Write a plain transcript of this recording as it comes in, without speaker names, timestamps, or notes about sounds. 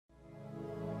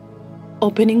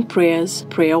Opening Prayers,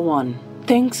 Prayer 1.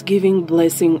 Thanksgiving,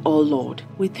 blessing, O Lord.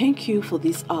 We thank you for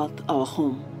this earth, our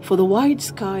home, for the wide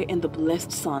sky and the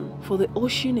blessed sun, for the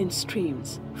ocean and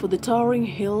streams, for the towering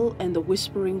hill and the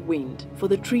whispering wind, for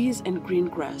the trees and green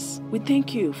grass. We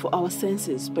thank you for our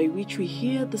senses by which we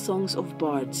hear the songs of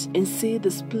birds and see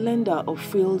the splendor of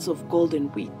fields of golden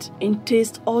wheat, and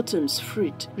taste autumn's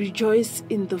fruit, rejoice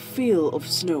in the feel of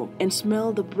snow, and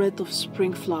smell the breath of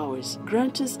spring flowers.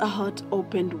 Grant us a heart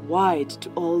opened wide to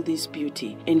all this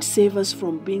beauty, and save us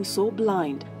from being so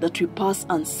blind that we pass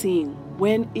unseeing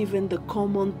when even the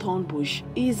common thorn bush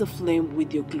is aflame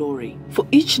with your glory. For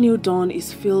each new dawn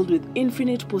is filled with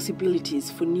infinite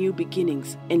possibilities for new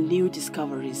beginnings and new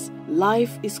discoveries.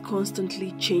 Life is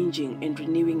constantly changing and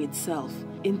renewing itself.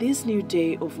 In this new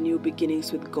day of new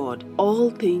beginnings with God, all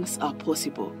things are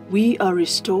possible. We are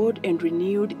restored and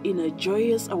renewed in a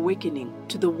joyous awakening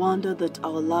to the wonder that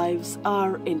our lives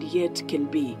are and yet can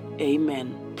be.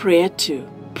 Amen. Prayer 2.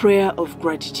 Prayer of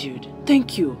gratitude.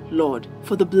 Thank you, Lord,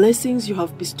 for the blessings you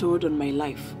have bestowed on my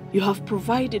life. You have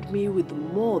provided me with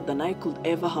more than I could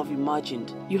ever have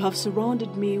imagined. You have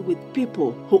surrounded me with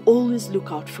people who always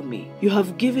look out for me. You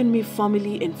have given me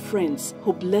family and friends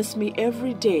who bless me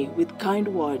every day with kind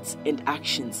words and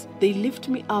actions. They lift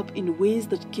me up in ways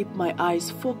that keep my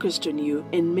eyes focused on you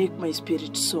and make my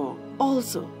spirit soar.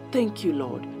 Also, thank you,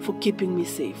 Lord, for keeping me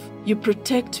safe. You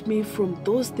protect me from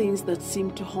those things that seem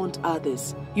to haunt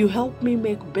others. You help me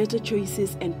make better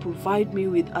choices and provide me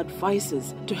with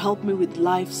advices to help me with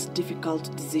life's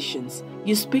difficult decisions.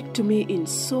 You speak to me in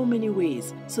so many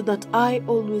ways so that I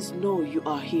always know you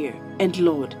are here. And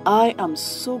Lord, I am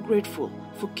so grateful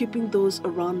for keeping those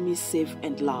around me safe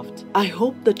and loved. I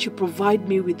hope that you provide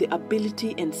me with the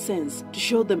ability and sense to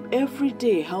show them every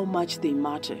day how much they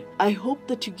matter. I hope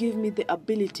that you give me the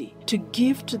ability to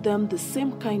give to them the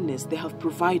same kindness they have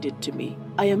provided to me.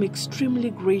 I am extremely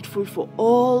grateful for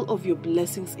all of your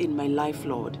blessings in my life,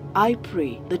 Lord. I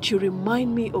pray that you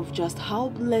remind me of just how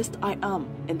blessed I am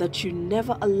and that you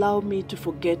never allow me to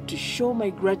forget to show my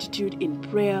gratitude in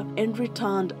prayer and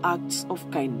returned acts of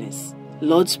kindness.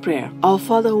 Lord's Prayer. Our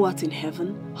Father who art in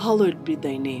heaven, hallowed be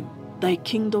thy name. Thy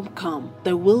kingdom come,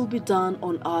 thy will be done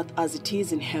on earth as it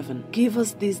is in heaven. Give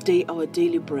us this day our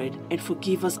daily bread, and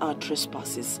forgive us our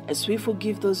trespasses, as we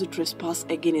forgive those who trespass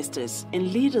against us.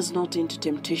 And lead us not into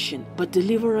temptation, but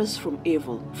deliver us from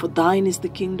evil. For thine is the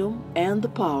kingdom, and the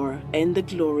power, and the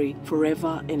glory,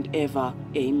 forever and ever.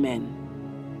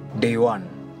 Amen. Day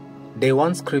 1. Day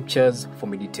 1 Scriptures for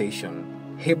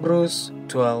Meditation. Hebrews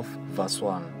 12 verse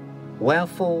 1.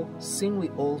 Wherefore, seeing we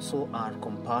also are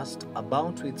compassed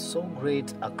about with so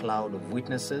great a cloud of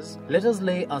witnesses, let us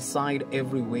lay aside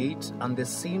every weight and the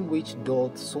sin which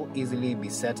doth so easily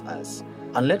beset us,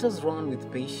 and let us run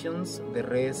with patience the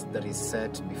race that is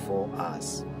set before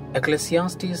us.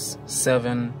 Ecclesiastes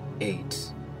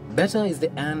 7:8. Better is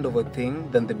the end of a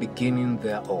thing than the beginning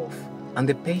thereof, and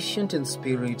the patient in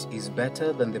spirit is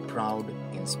better than the proud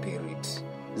in spirit.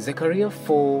 Zechariah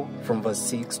 4 from verse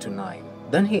 6 to 9.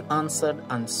 Then he answered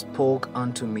and spoke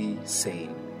unto me,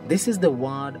 saying, This is the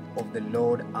word of the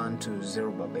Lord unto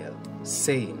Zerubbabel,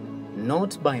 saying,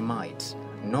 Not by might,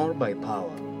 nor by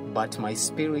power, but my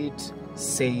spirit,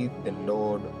 saith the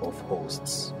Lord of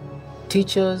hosts.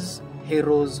 Teachers,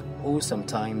 heroes who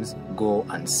sometimes go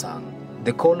unsung.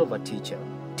 The call of a teacher.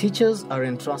 Teachers are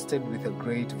entrusted with a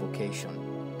great vocation,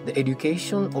 the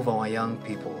education of our young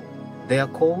people. They are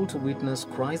called to witness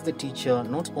Christ the teacher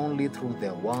not only through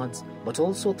their words, but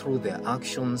also through their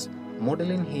actions,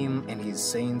 modeling him and his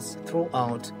saints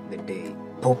throughout the day.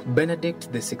 Pope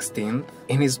Benedict XVI,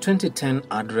 in his 2010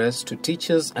 address to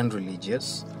teachers and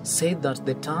religious, said that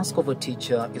the task of a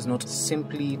teacher is not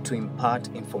simply to impart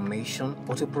information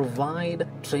or to provide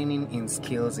training in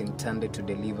skills intended to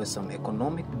deliver some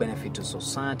economic benefit to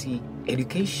society.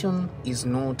 Education is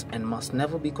not and must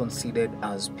never be considered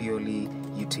as purely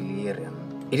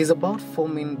utilitarian. It is about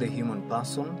forming the human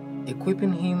person,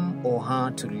 equipping him or her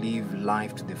to live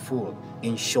life to the full.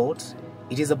 In short,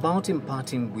 it is about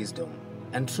imparting wisdom.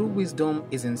 And true wisdom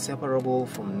is inseparable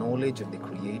from knowledge of the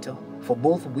Creator, for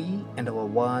both we and our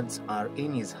words are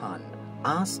in His hand,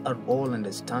 as are all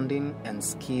understanding and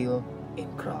skill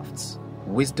in crafts.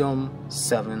 Wisdom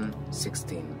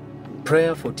 7:16.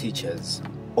 Prayer for teachers.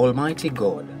 Almighty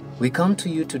God, we come to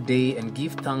you today and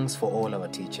give thanks for all our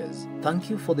teachers. Thank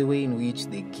you for the way in which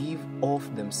they give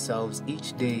of themselves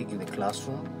each day in the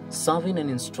classroom, serving and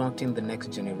instructing the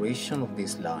next generation of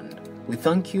this land. We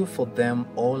thank you for them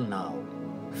all now.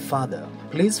 Father,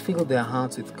 please fill their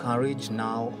hearts with courage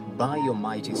now by your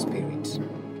mighty Spirit.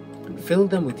 Fill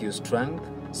them with your strength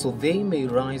so they may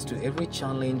rise to every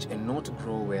challenge and not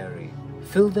grow weary.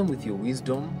 Fill them with your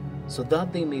wisdom, so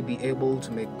that they may be able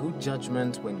to make good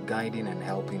judgment when guiding and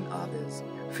helping others.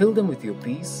 Fill them with your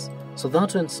peace, so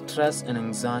that when stress and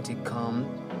anxiety come,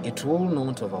 it will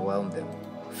not overwhelm them.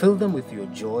 Fill them with your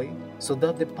joy, so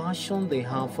that the passion they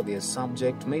have for their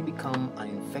subject may become an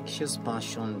infectious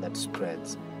passion that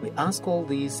spreads. We ask all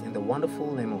this in the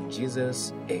wonderful name of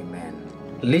Jesus. Amen.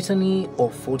 Litany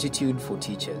of Fortitude for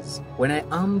Teachers. When I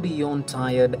am beyond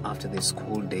tired after the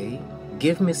school day,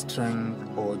 give me strength,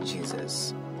 O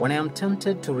Jesus. When I am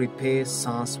tempted to repay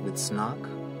SAS with snack,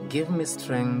 give me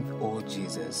strength, O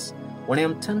Jesus. When I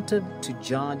am tempted to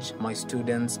judge my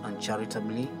students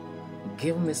uncharitably,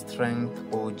 give me strength,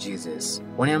 O Jesus.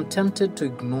 When I am tempted to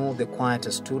ignore the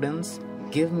quieter students,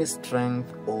 give me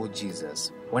strength, O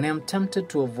Jesus. When I am tempted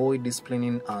to avoid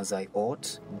disciplining as I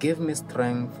ought, give me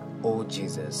strength, O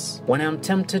Jesus. When I am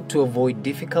tempted to avoid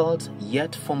difficult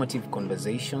yet formative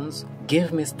conversations,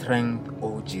 give me strength,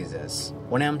 O Jesus.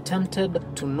 When I am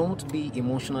tempted to not be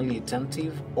emotionally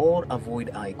attentive or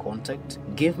avoid eye contact,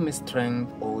 give me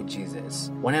strength, O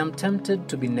Jesus. When I am tempted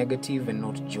to be negative and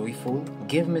not joyful,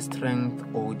 give me strength,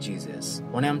 O Jesus.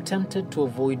 When I am tempted to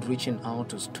avoid reaching out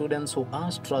to students who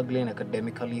are struggling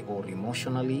academically or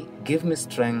emotionally, give me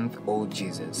strength, O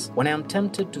Jesus. When I am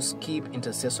tempted to skip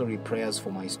intercessory prayers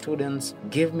for my students,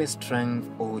 give me strength,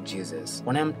 O Jesus.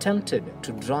 When I am tempted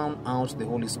to drown out the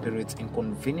Holy Spirit's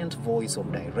inconvenient voice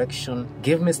of direction,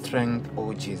 give me strength,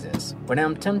 O Jesus. When I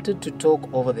am tempted to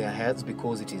talk over their heads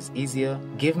because it is easier,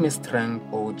 give me strength,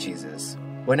 O Jesus.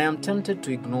 When I am tempted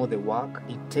to ignore the work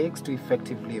it takes to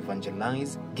effectively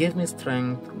evangelize, give me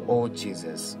strength, O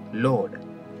Jesus. Lord,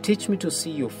 teach me to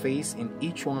see your face in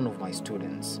each one of my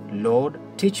students. Lord,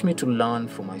 teach me to learn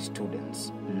from my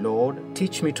students. Lord,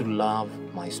 teach me to love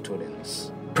my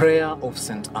students. Prayer of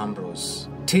St. Ambrose.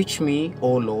 Teach me,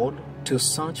 O Lord, to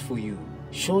search for you.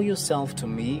 Show yourself to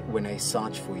me when I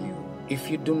search for you. If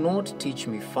you do not teach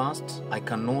me first, I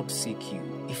cannot seek you.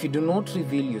 If you do not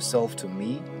reveal yourself to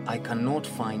me, I cannot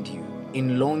find you.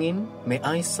 In longing, may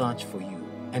I search for you,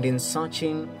 and in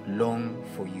searching, long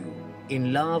for you.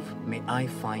 In love, may I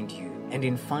find you, and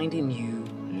in finding you,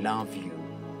 love you.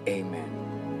 Amen.